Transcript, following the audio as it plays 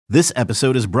This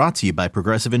episode is brought to you by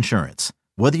Progressive Insurance.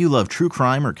 Whether you love true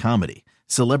crime or comedy,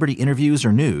 celebrity interviews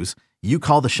or news, you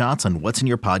call the shots on what's in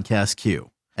your podcast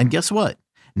queue. And guess what?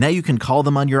 Now you can call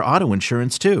them on your auto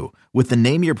insurance too with the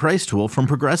Name Your Price tool from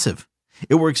Progressive.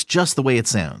 It works just the way it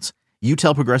sounds. You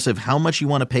tell Progressive how much you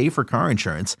want to pay for car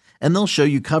insurance, and they'll show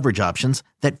you coverage options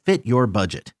that fit your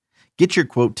budget. Get your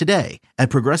quote today at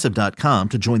Progressive.com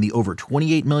to join the over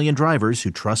 28 million drivers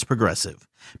who trust Progressive.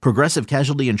 Progressive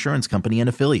Casualty Insurance Company and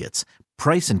Affiliates.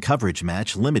 Price and coverage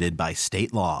match limited by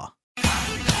state law.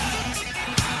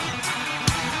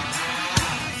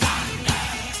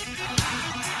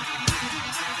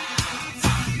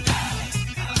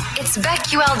 It's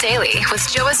BetQL Daily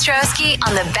with Joe Ostrowski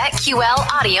on the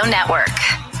BetQL Audio Network.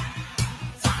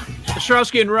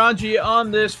 Ostrowski and Raji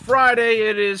on this Friday.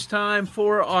 It is time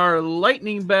for our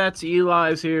lightning bets.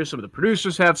 Eli's here. Some of the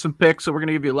producers have some picks, so we're going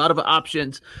to give you a lot of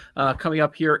options coming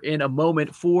up here in a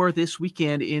moment for this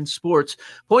weekend in sports.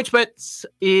 PointsBet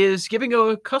is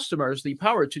giving customers the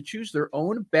power to choose their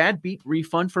own bad beat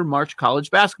refund for March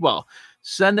college basketball.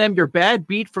 Send them your bad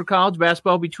beat for college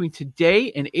basketball between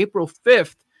today and April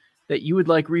 5th that you would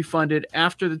like refunded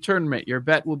after the tournament. Your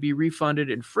bet will be refunded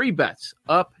in free bets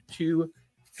up to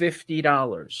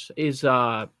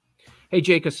 $50. Hey,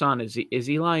 Jake Hassan, is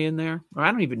Eli in there? Or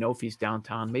I don't even know if he's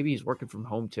downtown. Maybe he's working from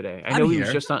home today. I know he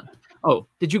was just on. Oh,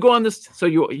 did you go on this? So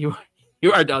you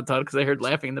are downtown because I heard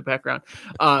laughing in the background.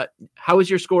 How was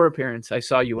your score appearance? I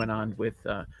saw you went on with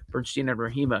Bernstein and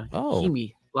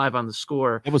Rahimi live on the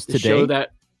Score. It was today. Show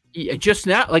that just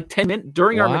now, like 10 minutes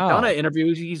during our McDonough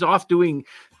interviews. He's off doing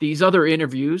these other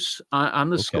interviews on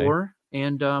the Score.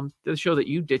 And the show that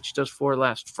you ditched us for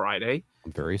last Friday.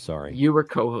 I'm very sorry. You were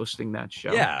co-hosting that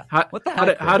show. Yeah. What the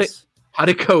heck? How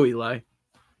did it go, Eli?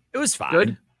 It was fine.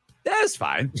 Good. Yeah, it was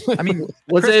fine. I mean,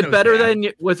 was it better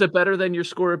than your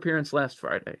Score appearance last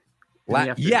Friday?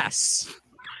 Yes.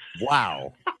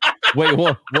 Wow. Wait,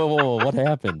 whoa, what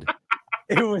happened?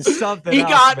 It was something. He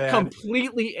got man.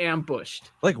 completely ambushed.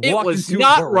 Like it walked was into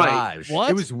not a right. garage. What?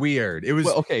 It was weird. It was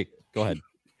okay. Go ahead.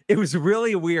 It was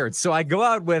really weird. So I go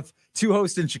out with two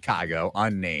hosts in Chicago,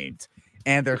 unnamed,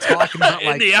 and they're talking about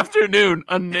in the afternoon,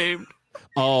 unnamed.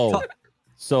 Oh,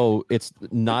 so it's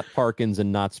not Parkins and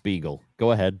not Spiegel.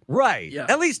 Go ahead. Right. Yeah.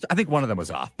 At least I think one of them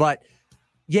was off. But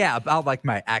yeah, about like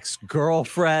my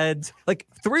ex-girlfriend, like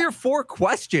 3 or 4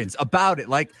 questions about it,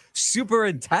 like super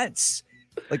intense.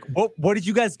 Like, what did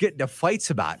you guys get into fights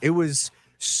about? It was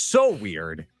so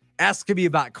weird. Asking me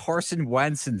about Carson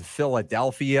Wentz in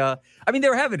Philadelphia. I mean, they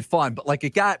were having fun, but like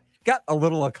it got a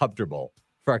little uncomfortable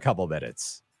for a couple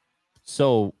minutes.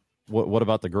 So what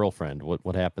about the girlfriend?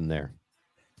 What happened there?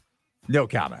 No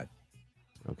comment.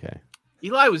 Okay.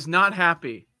 Eli was not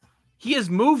happy. He has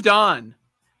moved on.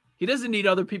 He doesn't need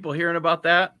other people hearing about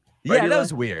that. Yeah, Right, that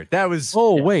was weird. That was.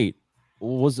 Oh, wait.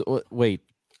 Wait.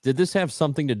 Did this have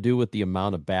something to do with the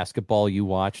amount of basketball you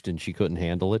watched and she couldn't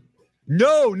handle it?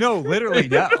 No, literally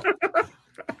no.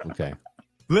 Okay.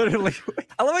 Literally.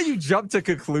 I love how you jump to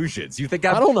conclusions. You think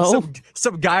I don't know.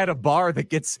 Some guy at a bar that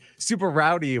gets super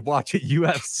rowdy watching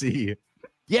UFC.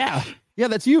 Yeah,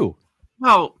 that's you.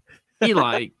 Well,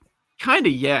 Eli, kind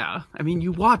of, yeah. I mean,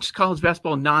 you watch college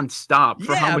basketball nonstop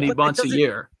for how many months a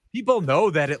year? People know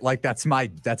that that's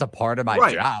a part of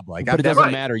my job. Like, but it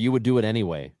doesn't matter. You would do it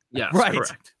anyway. Yes, right.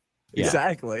 Correct. Yeah.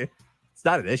 Exactly. It's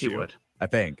not an issue. Would. I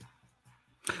think.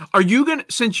 Are you going to,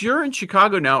 since you're in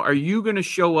Chicago now, are you going to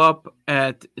show up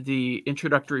at the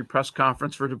introductory press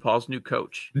conference for DePaul's new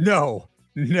coach? No.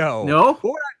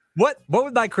 What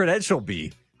would my credential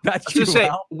be?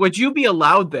 Would you be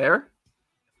allowed there?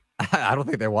 I don't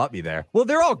think they want me there. Well,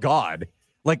 they're all gone.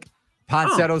 Like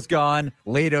Ponsetto's gone,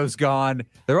 Lato's gone.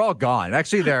 They're all gone.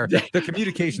 Actually, their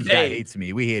communications guy hates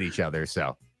me. We hate each other.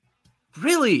 So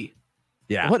really,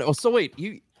 yeah. What? Oh, so wait,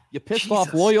 you pissed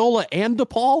off Loyola and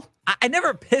DePaul? I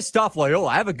never pissed off Loyola.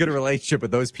 I have a good relationship with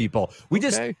those people. We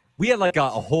had like a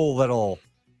whole little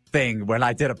thing when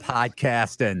I did a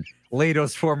podcast and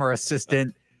Lato's former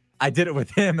assistant. I did it with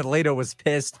him, and Lato was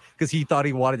pissed because he thought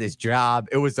he wanted his job.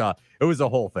 It was a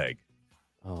whole thing.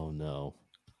 Oh no,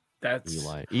 that's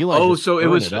Eli. Oh, so it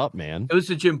was up, man. It was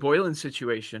the Jim Boylan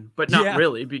situation, but not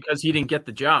really because he didn't get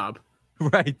the job.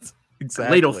 Right.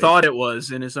 Exactly. Lato thought it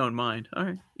was in his own mind. All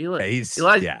right, Eli.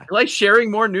 Eli's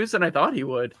sharing more news than I thought he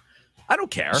would. I don't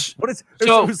care.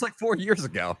 It was like 4 years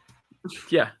ago.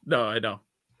 Yeah. No, I know.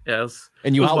 Yeah.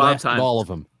 And you outlasted all of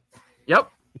them.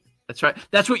 Yep. That's right.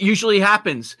 That's what usually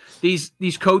happens. These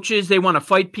coaches, they want to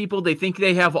fight people. They think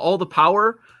they have all the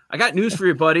power. I got news for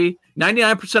you, buddy.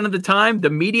 99% of the time, the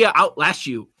media outlasts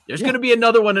you. There's going to be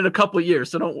another one in a couple of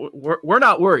years, so we're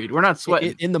not worried. We're not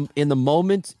sweating. In the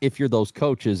moment, if you're those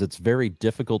coaches, it's very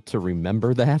difficult to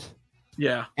remember that.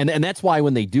 Yeah, and that's why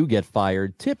when they do get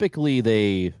fired, typically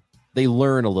they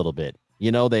learn a little bit.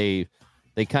 You know, they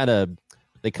kind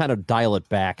of dial it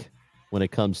back when it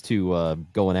comes to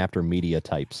going after media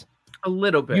types. A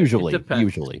little bit,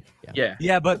 usually,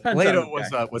 yeah. But Plato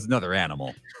was another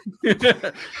animal.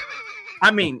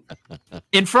 I mean,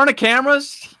 in front of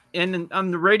cameras and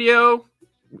on the radio,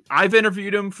 I've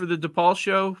interviewed him for the DePaul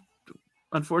show.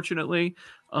 Unfortunately,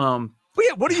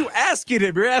 what are you asking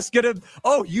him? You're asking him,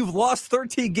 oh, you've lost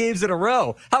 13 games in a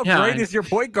row. How great is your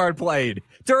point guard played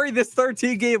during this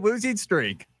 13-game losing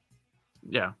streak?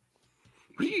 Yeah.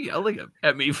 What are you yelling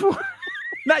at me for?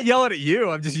 Not yelling at you.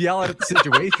 I'm just yelling at the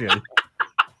situation.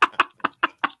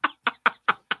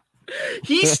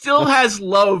 He still has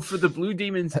love for the Blue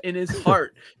Demons in his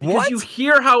heart because you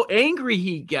hear how angry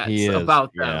he gets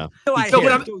about them. Yeah. No,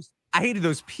 I hated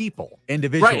those people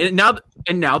individually. Right,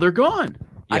 and now they're gone.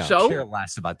 I care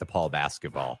less about DePaul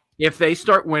basketball. If they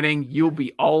start winning, you'll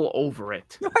be all over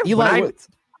it. Eli,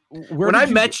 when I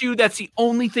met you, that's the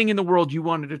only thing in the world you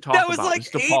wanted to talk about. That was like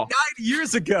 8-9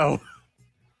 years ago.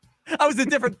 I was a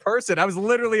different person. I was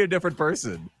literally a different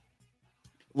person.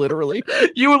 Literally?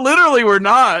 You literally were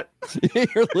not.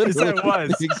 You're literally I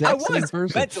was. the exact same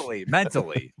Mentally,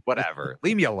 person. whatever.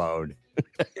 Leave me alone.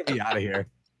 Get me out of here.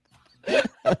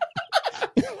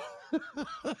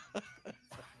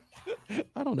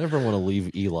 I don't ever want to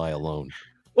leave Eli alone.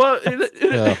 Well,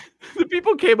 the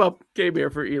people came here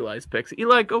for Eli's picks.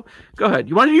 Eli, go ahead.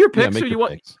 You want to do your picks, or you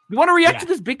want to react to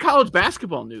this big college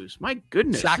basketball news? My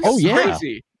goodness.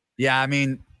 Crazy. Yeah, I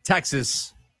mean,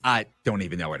 Texas, I don't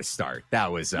even know where to start.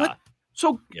 That was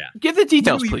give the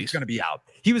details, please. He was going to be out.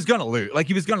 He was going to lose.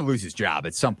 He was going to lose his job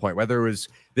at some point, whether it was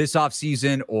this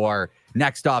offseason or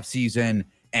next offseason,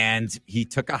 and he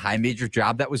took a high major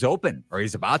job that was open, or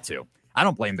he's about to. I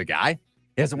don't blame the guy.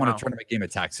 He hasn't won a tournament game at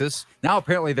Texas. Now,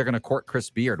 apparently, they're going to court Chris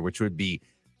Beard, which would be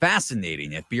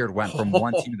fascinating if Beard went from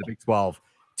one team of the Big 12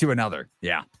 to another.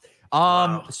 Yeah.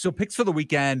 So picks for the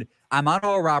weekend. I'm on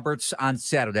Oral Roberts on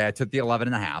Saturday. I took the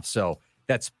 11.5, so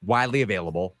that's widely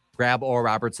available. Grab Oral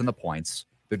Roberts and the points.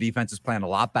 Their defense is playing a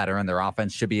lot better, and their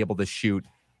offense should be able to shoot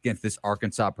against this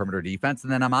Arkansas perimeter defense.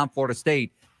 And then I'm on Florida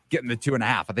State, getting the 2.5.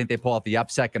 I think they pull out the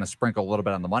upset, going to sprinkle a little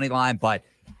bit on the money line, but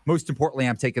most importantly,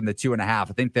 I'm taking the 2.5. I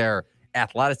think their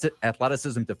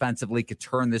athleticism defensively could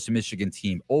turn this Michigan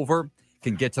team over,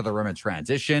 can get to the rim in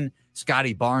transition.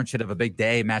 Scotty Barnes should have a big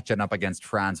day matching up against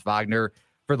Franz Wagner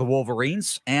for the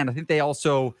Wolverines. And I think they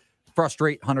also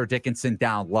frustrate Hunter Dickinson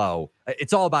down low.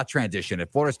 It's all about transition.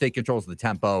 If Florida State controls the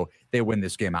tempo, they win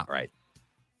this game outright.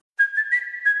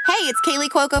 Hey, it's Kaylee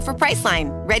Cuoco for Priceline.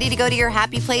 Ready to go to your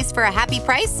happy place for a happy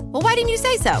price? Well, why didn't you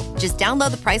say so? Just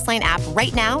download the Priceline app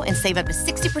right now and save up to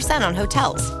 60% on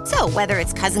hotels. So whether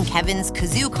it's Cousin Kevin's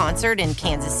Kazoo Concert in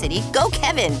Kansas City, go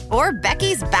Kevin, or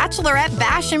Becky's Bachelorette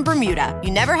Bash in Bermuda,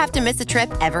 you never have to miss a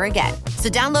trip ever again. So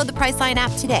download the Priceline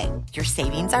app today. Your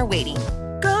savings are waiting.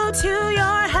 Go to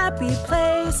your happy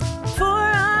place for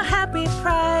a happy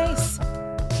price.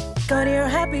 Go to your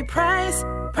happy price,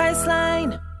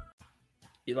 Priceline.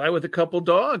 Eli with a couple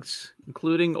dogs,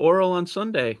 including Oral on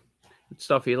Sunday. Good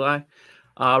stuff, Eli.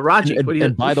 Raji, what do you?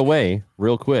 And by the way,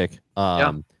 real quick,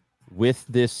 with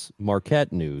this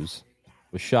Marquette news,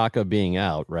 with Shaka being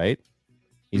out, right?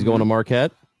 He's going to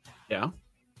Marquette. Yeah.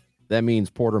 That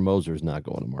means Porter Moser's not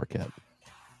going to Marquette.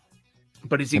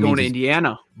 But is he going to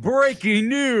Indiana? Breaking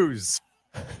news.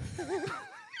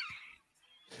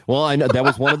 Well, I know that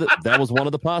was one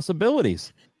of the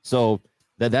possibilities. So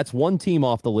that's one team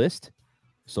off the list.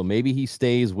 So maybe he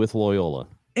stays with Loyola.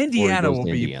 Indiana will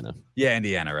be Indiana. Yeah,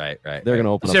 Indiana, right. They're going to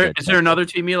open up. Is there another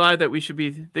team, Eli, that we should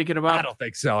be thinking about? I don't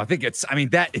think so. I think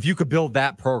that if you could build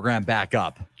that program back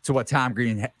up to what Tom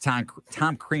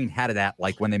Crean had it at,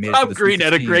 like when they made Tom Crean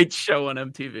had a great show on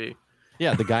MTV.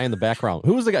 Yeah, the guy in the background.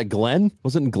 Who was the guy? Glenn?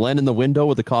 Wasn't Glenn in the window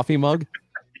with the coffee mug?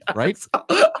 Right?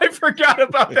 I forgot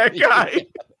about that guy.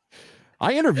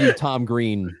 I interviewed Tom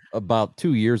Green about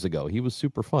 2 years ago. He was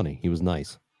super funny. He was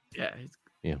nice. Yeah.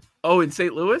 Yeah. Oh, in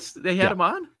St. Louis, they had him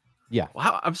on? Yeah.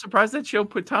 Wow, I'm surprised that show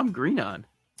put Tom Green on.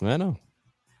 I know.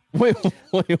 Wait,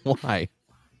 why?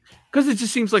 Because it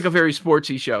just seems like a very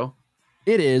sportsy show.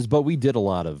 It is, but we did a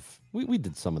lot of we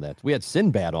did some of that. We had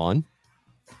Sinbad on.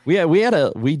 We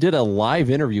did a live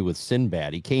interview with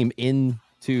Sinbad. He came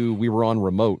we were on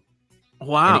remote.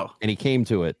 Wow. And he came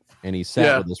to it and he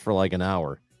sat with us for like an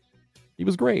hour. He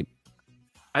was great.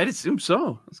 I'd assume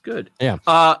so. That's good. Yeah.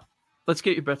 let's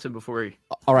get your bets in before we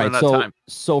All right, run out of time.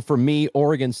 so for me,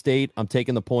 Oregon State, I'm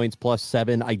taking the points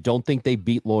 +7. I don't think they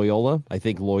beat Loyola. I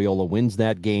think Loyola wins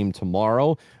that game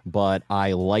tomorrow, but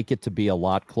I like it to be a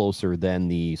lot closer than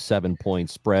the 7-point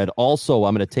spread. Also,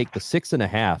 I'm going to take the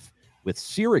 6.5 with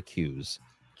Syracuse,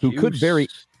 who could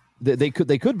they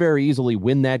could very easily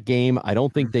win that game. I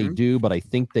don't think they do, but I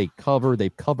think they cover.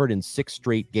 They've covered in 6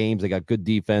 straight games. They got good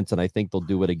defense, and I think they'll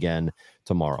do it again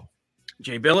tomorrow.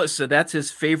 Jay Billis, so that's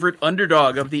his favorite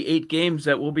underdog of the 8 games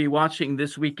that we'll be watching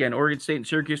this weekend. Oregon State and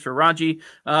Syracuse for Raji.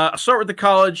 I'll start with the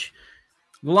college.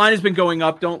 The line has been going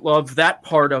up. Don't love that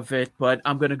part of it, but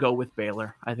I'm going to go with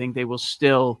Baylor. I think they will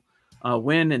still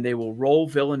win, and they will roll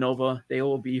Villanova. They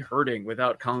will be hurting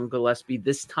without Colin Gillespie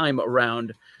this time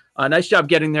around. Nice job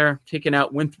getting there, taking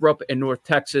out Winthrop and North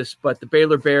Texas, but the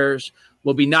Baylor Bears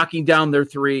will be knocking down their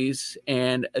threes,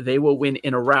 and they will win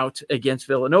in a rout against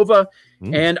Villanova.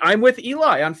 And I'm with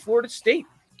Eli on Florida State,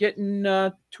 getting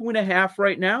 2.5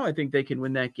 right now. I think they can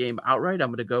win that game outright. I'm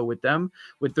going to go with them,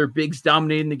 with their bigs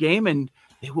dominating the game, and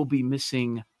they will be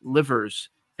missing livers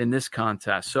in this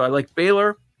contest. So I like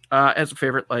Baylor as a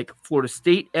favorite, like Florida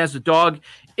State as a dog.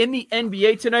 In the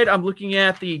NBA tonight, I'm looking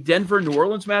at the Denver-New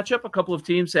Orleans matchup, a couple of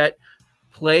teams that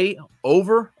play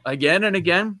over again and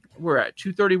again. We're at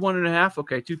 231.5.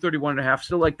 Okay, 231.5.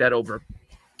 Still like that over.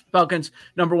 Falcons,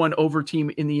 number 1 over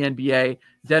team in the NBA.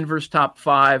 Denver's top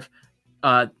 5.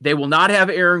 They will not have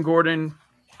Aaron Gordon,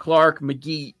 Clark,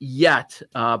 McGee yet,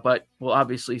 but we'll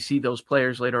obviously see those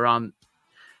players later on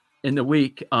in the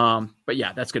week. But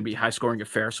yeah, that's going to be a high-scoring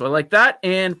affair. So I like that.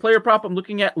 And player prop, I'm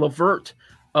looking at LeVert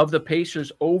of the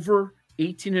Pacers over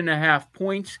 18.5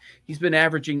 points. He's been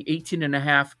averaging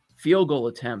 18.5 field goal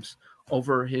attempts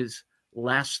over his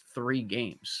last 3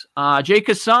 games. Jay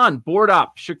Kassan, board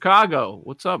op, Chicago.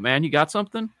 What's up, man? You got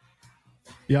something?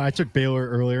 Yeah, I took Baylor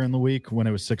earlier in the week when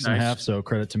it was 6.5, so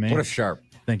credit to me. What a sharp.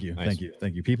 Thank you. Nice.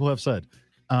 Thank you. People have said.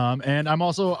 And I'm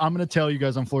going to tell you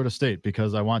guys on Florida State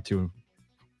because I want to.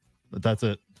 But that's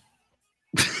it.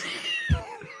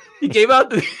 He gave out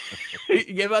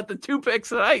the 2 picks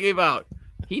that I gave out.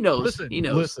 He knows.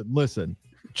 Listen.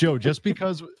 Joe, just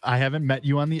because I haven't met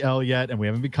you on the L yet and we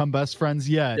haven't become best friends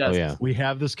yet, we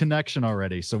have this connection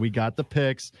already. So we got the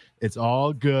picks. It's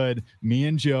all good. Me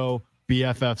and Joe,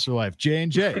 BFFs for life.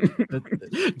 J&J.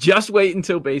 Just wait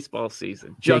until baseball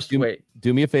season. Just wait.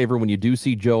 Do me a favor, when you do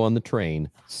see Joe on the train,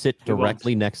 sit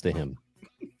directly next to him.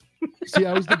 See,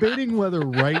 I was debating whether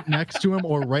right next to him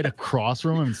or right across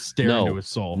from him and stare into his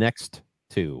soul. Next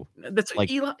to. That's like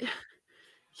Eli.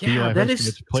 Yeah, Eli that is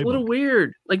it's a little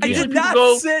weird. Like usually people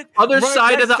go other right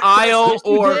side of the aisle, Yes,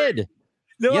 or you did.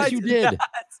 No, Yes, I you did did.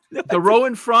 not. the row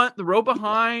in front, the row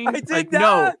behind. I did like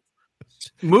not.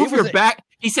 no, move It was your back.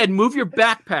 He said, "Move your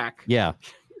backpack." Yeah.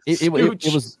 It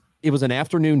was an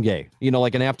afternoon gay,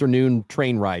 like an afternoon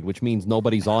train ride, which means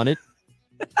nobody's on it.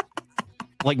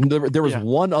 Like there was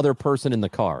one other person in the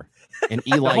car, and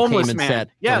Eli came and sat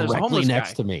directly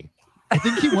next to me. I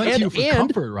think he went to you for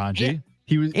comfort, Ranji.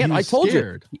 He was I told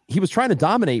scared. you he was trying to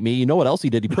dominate me. You know what else he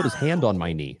did? He put his hand on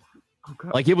my knee.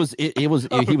 Like he was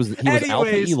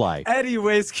Alpha Eli.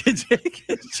 Anyways, can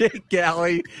Jake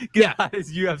Galley get out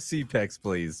his UFC picks,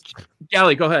 please?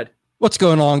 Gally, go ahead. What's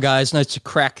going on, guys? Nice to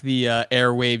crack the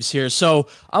airwaves here. So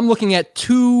I'm looking at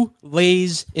 2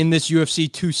 lays in this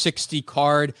UFC 260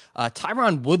 card.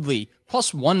 Tyron Woodley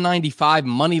plus 195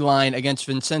 money line against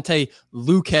Vicente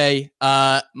Luque.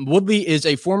 Woodley is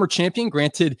a former champion.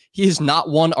 Granted, he has not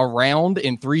won a round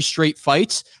in 3 straight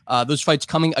fights. Those fights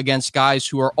coming against guys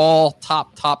who are all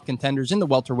top contenders in the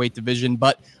welterweight division.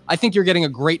 But I think you're getting a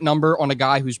great number on a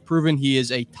guy who's proven he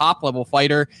is a top-level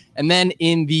fighter. And then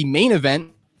in the main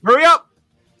event, hurry up!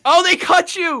 Oh, they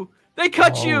cut you! They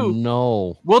cut you!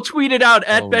 No. We'll tweet it out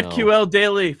at BetQL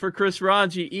Daily for Chris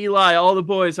Ranji, Eli, all the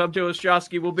boys. I'm Joe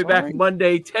Ostrowski. We'll be back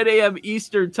Monday, 10 a.m.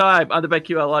 Eastern Time on the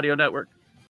BetQL Audio Network.